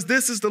done for us.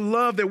 This is the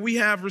love that we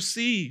have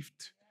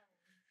received.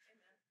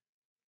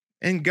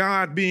 And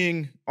God,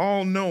 being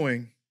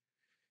all-knowing,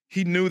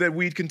 he knew that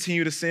we'd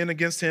continue to sin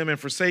against him and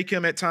forsake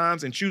him at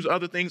times and choose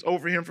other things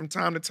over him from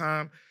time to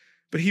time.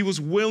 But he was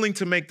willing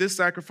to make this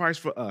sacrifice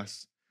for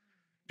us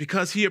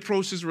because he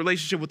approached his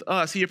relationship with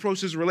us. He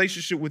approached his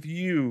relationship with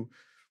you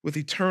with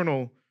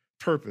eternal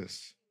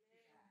purpose.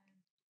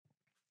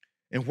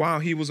 And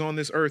while he was on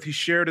this earth, he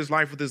shared his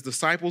life with his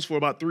disciples for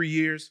about 3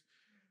 years.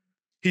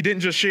 He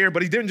didn't just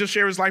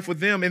share his life with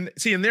them. And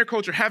see, in their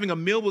culture, having a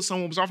meal with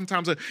someone was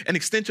oftentimes an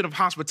extension of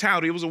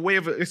hospitality. It was a way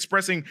of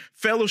expressing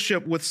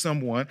fellowship with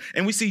someone.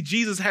 And we see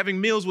Jesus having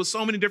meals with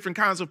so many different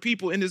kinds of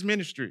people in his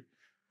ministry.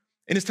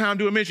 In his time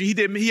doing ministry,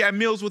 he had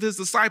meals with his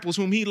disciples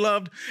whom he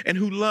loved and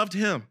who loved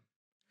him.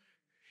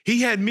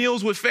 He had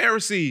meals with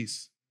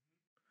Pharisees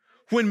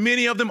when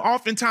many of them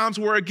oftentimes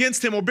were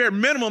against him, or bare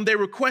minimum, they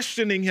were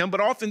questioning him,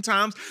 but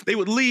oftentimes they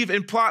would leave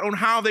and plot on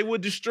how they would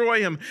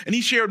destroy him. And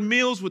he shared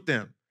meals with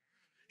them.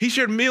 He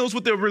shared meals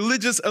with the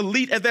religious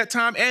elite at that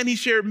time, and he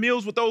shared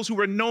meals with those who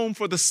were known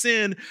for the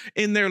sin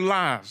in their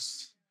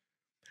lives.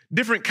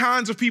 Different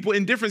kinds of people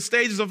in different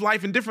stages of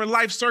life, in different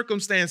life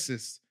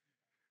circumstances.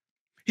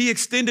 He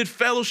extended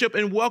fellowship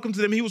and welcome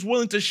to them. He was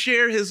willing to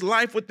share his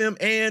life with them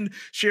and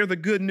share the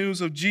good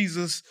news of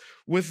Jesus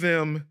with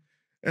them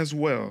as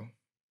well.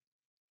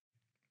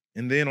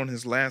 And then on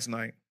his last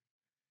night,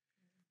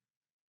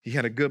 he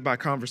had a goodbye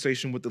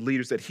conversation with the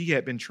leaders that he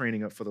had been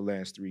training up for the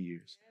last 3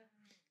 years,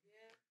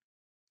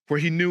 where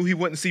he knew he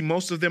wouldn't see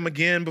most of them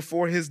again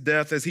before his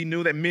death, as he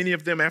knew that many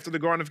of them after the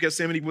Garden of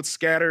Gethsemane would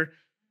scatter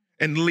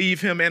and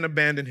leave him and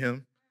abandon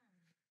him.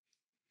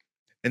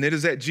 And it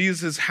is at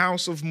Jesus'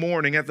 house of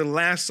mourning, at the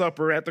Last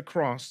Supper, at the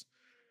cross,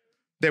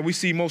 that we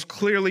see most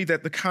clearly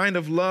that the kind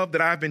of love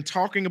that I've been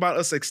talking about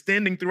us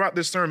extending throughout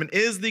this sermon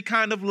is the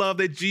kind of love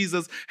that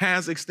Jesus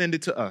has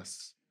extended to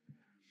us.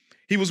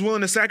 He was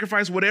willing to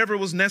sacrifice whatever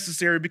was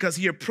necessary because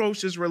he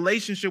approached his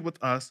relationship with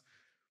us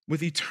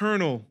with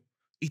eternal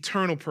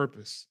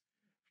purpose.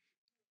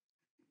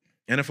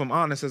 And if I'm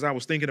honest, as I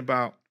was thinking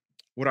about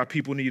what our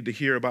people needed to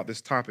hear about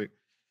this topic,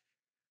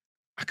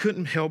 I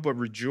couldn't help but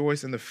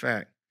rejoice in the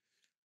fact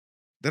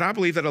that I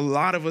believe that a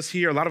lot of us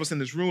here, a lot of us in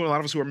this room, a lot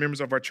of us who are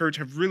members of our church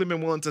have really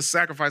been willing to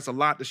sacrifice a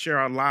lot to share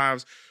our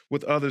lives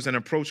with others and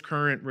approach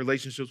current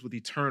relationships with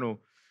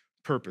eternal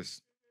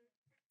purpose.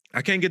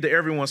 I can't get to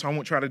everyone, so I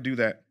won't try to do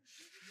that.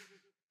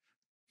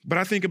 But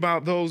I think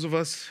about those of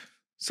us,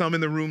 some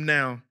in the room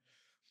now,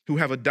 who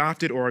have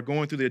adopted or are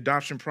going through the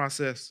adoption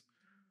process,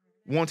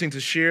 wanting to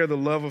share the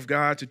love of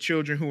God to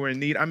children who are in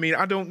need. I mean,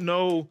 I don't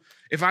know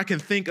if I can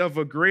think of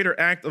a greater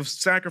act of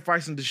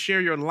sacrificing to share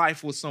your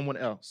life with someone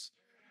else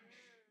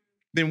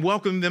than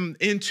welcome them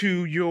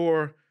into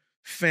your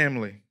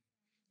family.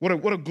 What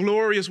a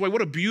glorious way,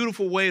 what a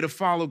beautiful way to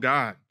follow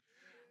God.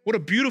 What a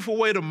beautiful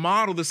way to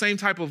model the same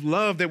type of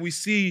love that we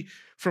see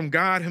from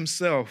God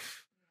himself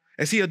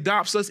as he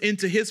adopts us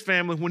into his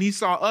family when he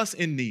saw us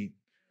in need.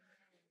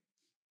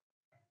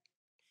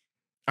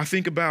 I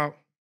think about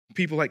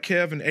people like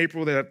Kev and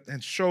April that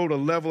have showed a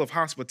level of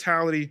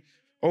hospitality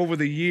over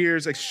the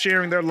years, like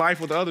sharing their life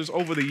with others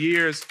over the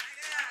years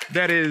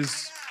that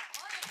is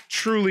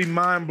truly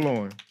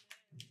mind-blowing.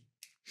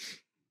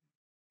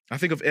 I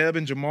think of Eb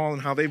and Jamal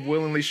and how they've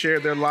willingly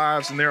shared their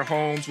lives and their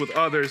homes with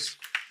others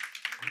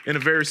in a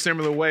very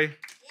similar way.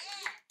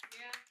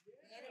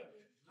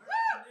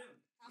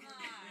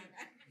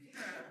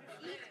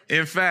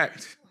 In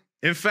fact,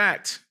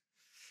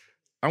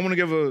 I want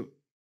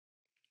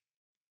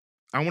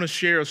to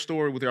share a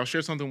story with y'all,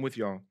 share something with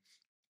y'all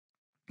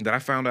that I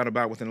found out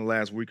about within the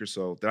last week or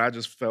so that I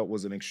just felt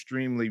was an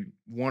extremely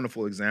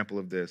wonderful example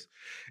of this.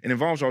 It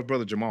involves y'all's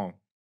brother Jamal.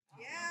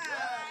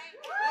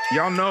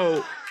 Y'all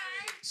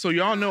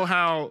know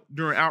how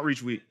during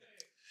outreach week,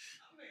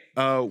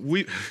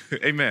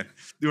 amen.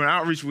 During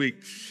outreach week,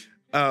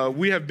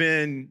 we have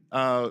been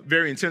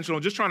very intentional,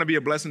 just trying to be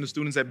a blessing to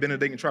students at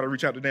Benedict and try to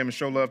reach out to them and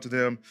show love to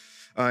them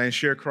and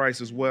share Christ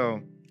as well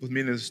with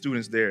many of the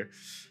students there.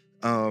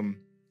 And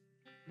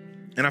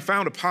I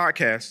found a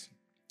podcast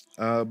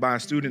by a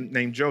student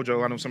named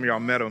JoJo. I know some of y'all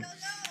met him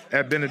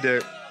at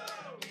Benedict.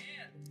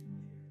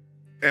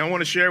 And I want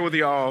to share with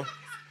y'all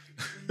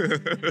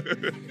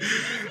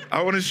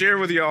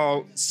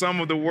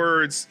some of the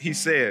words he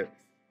said.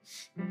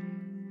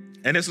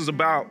 And this was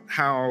about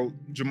how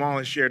Jamal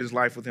has shared his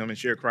life with him and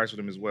shared Christ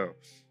with him as well.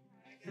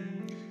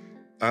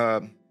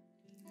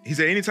 He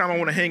said, anytime I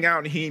want to hang out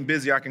and he ain't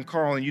busy, I can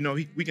call and,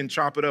 we can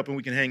chop it up and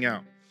we can hang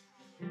out.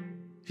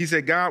 He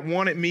said, God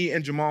wanted me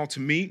and Jamal to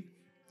meet.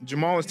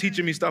 Jamal is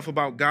teaching me stuff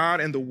about God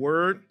and the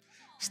word,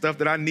 stuff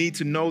that I need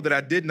to know that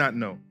I did not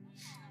know.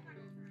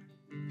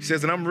 He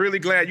says, and I'm really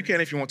glad, you can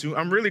if you want to,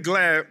 I'm really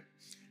glad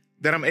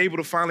that I'm able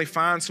to finally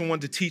find someone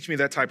to teach me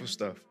that type of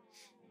stuff.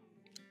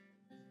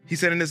 He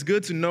said, and it's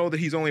good to know that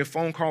he's only a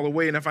phone call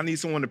away. And if I need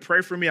someone to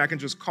pray for me, I can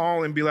just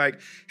call and be like,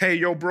 hey,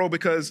 yo, bro,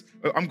 because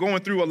I'm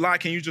going through a lot.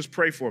 Can you just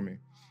pray for me?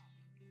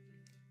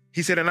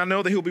 He said, and I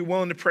know that he'll be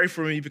willing to pray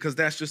for me because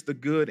that's just the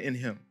good in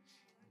him.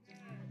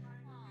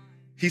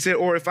 He said,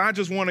 or if I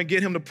just want to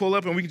get him to pull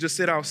up and we can just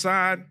sit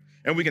outside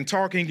and we can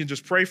talk and he can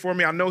just pray for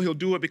me, I know he'll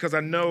do it because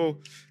I know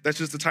that's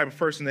just the type of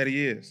person that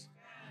he is.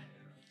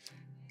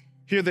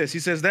 Hear this. He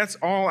says, that's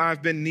all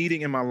I've been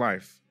needing in my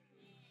life.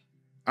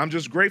 I'm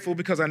just grateful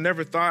because I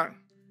never thought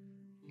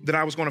that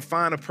I was going to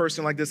find a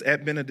person like this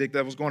at Benedict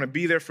that was going to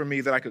be there for me,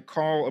 that I could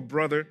call a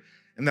brother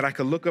and that I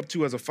could look up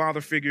to as a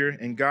father figure.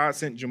 And God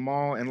sent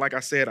Jamal. And like I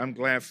said, I'm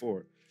glad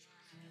for it.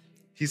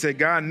 He said,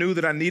 God knew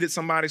that I needed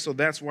somebody, so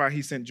that's why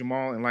he sent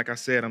Jamal. And like I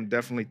said, I'm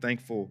definitely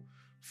thankful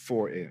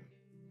for it.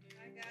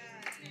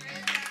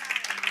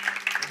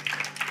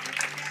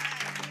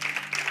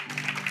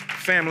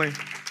 Family,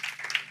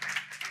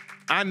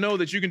 I know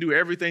that you can do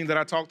everything that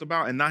I talked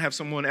about and not have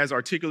someone as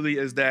articulately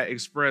as that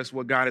express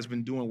what God has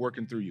been doing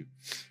working through you.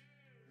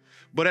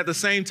 But at the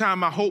same time,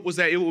 my hope was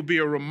that it will be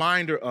a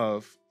reminder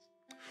of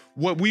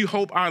what we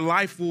hope our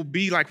life will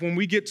be like when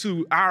we get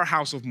to our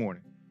house of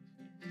mourning.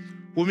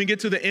 When we get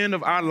to the end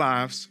of our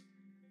lives,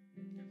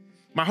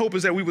 my hope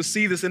is that we will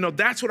see this and know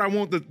that's what I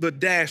want the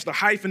dash, the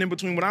hyphen in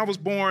between when I was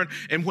born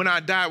and when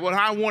I died, what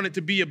I want it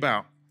to be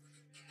about.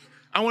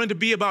 I want it to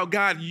be about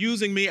God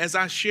using me as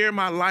I share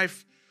my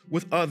life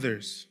with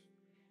others.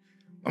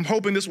 I'm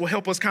hoping this will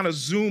help us kind of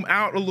zoom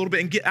out a little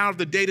bit and get out of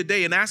the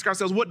day-to-day and ask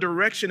ourselves, what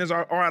direction is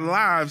our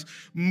lives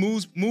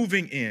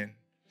moving in?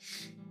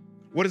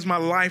 What is my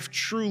life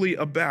truly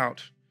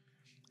about?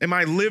 Am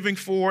I living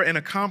for and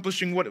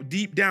accomplishing what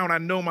deep down I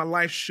know my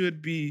life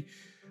should be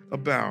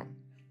about?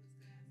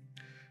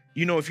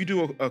 If you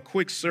do a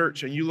quick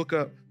search and you look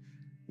up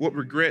what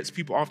regrets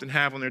people often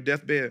have on their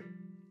deathbed,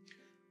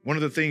 one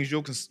of the things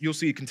you'll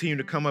see continue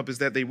to come up is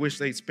that they wish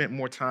they'd spent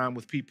more time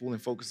with people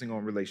and focusing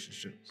on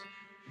relationships.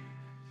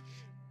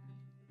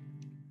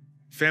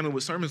 Family,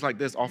 with sermons like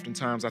this,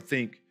 oftentimes I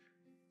think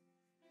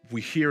we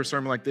hear a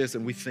sermon like this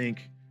and we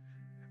think,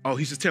 oh,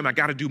 he's just telling me I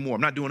got to do more.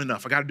 I'm not doing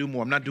enough. I got to do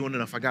more. I'm not doing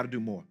enough. I got to do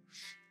more.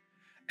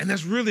 And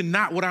that's really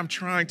not what I'm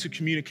trying to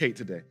communicate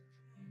today.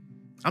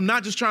 I'm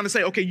not just trying to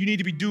say, okay, you need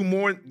to be doing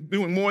more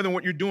than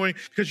what you're doing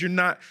because you're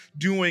not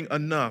doing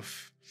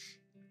enough.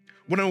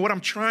 What I'm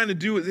trying to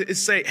do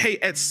is say, hey,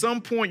 at some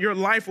point your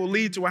life will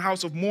lead to a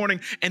house of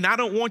mourning, and I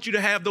don't want you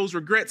to have those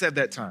regrets at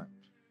that time.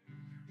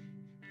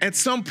 At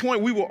some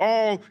point, we will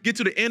all get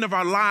to the end of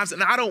our lives,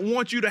 and I don't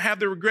want you to have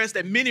the regrets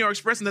that many are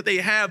expressing that they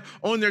have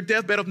on their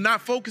deathbed of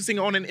not focusing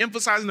on and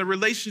emphasizing the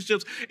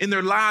relationships in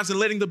their lives and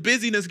letting the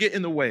busyness get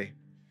in the way.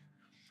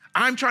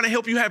 I'm trying to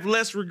help you have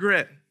less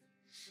regret.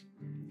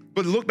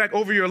 But look back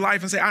over your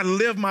life and say, I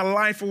lived my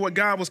life for what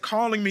God was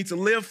calling me to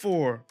live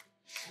for.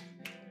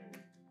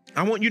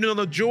 I want you to know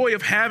the joy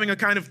of having a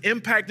kind of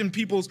impact in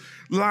people's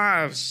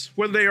lives,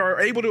 whether they are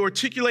able to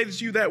articulate it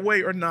to you that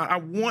way or not. I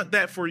want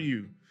that for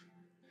you.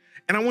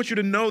 And I want you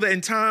to know that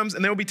in times,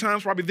 and there'll be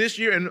times probably this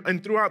year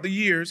and throughout the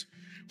years,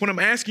 when I'm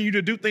asking you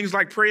to do things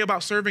like pray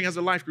about serving as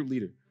a life group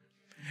leader.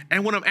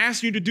 And when I'm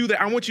asking you to do that,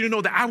 I want you to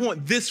know that I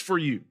want this for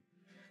you,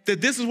 that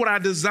this is what I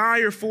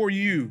desire for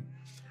you.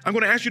 I'm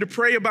going to ask you to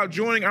pray about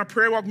joining our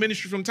prayer walk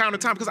ministry from time to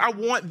time because I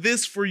want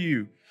this for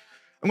you.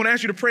 I'm going to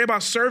ask you to pray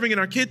about serving in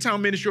our Kid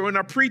Town ministry or in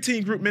our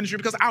preteen group ministry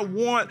because I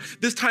want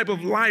this type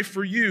of life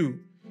for you.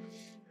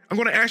 I'm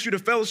going to ask you to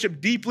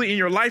fellowship deeply in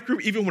your life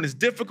group, even when it's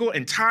difficult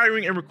and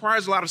tiring and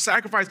requires a lot of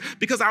sacrifice,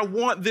 because I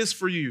want this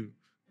for you.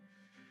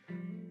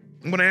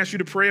 I'm going to ask you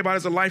to pray about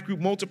as a life group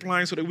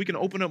multiplying so that we can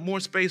open up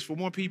more space for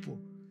more people,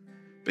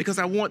 because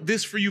I want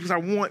this for you, because I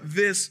want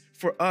this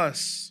for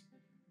us.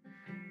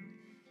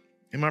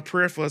 And my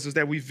prayer for us is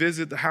that we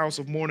visit the house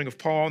of mourning of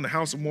Paul and the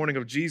house of mourning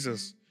of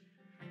Jesus,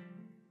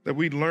 that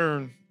we'd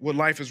learn what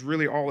life is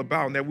really all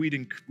about, and that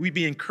we'd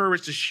be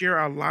encouraged to share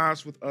our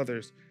lives with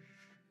others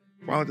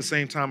while at the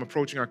same time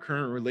approaching our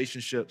current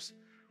relationships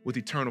with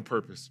eternal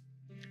purpose.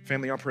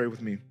 Family, y'all pray with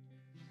me.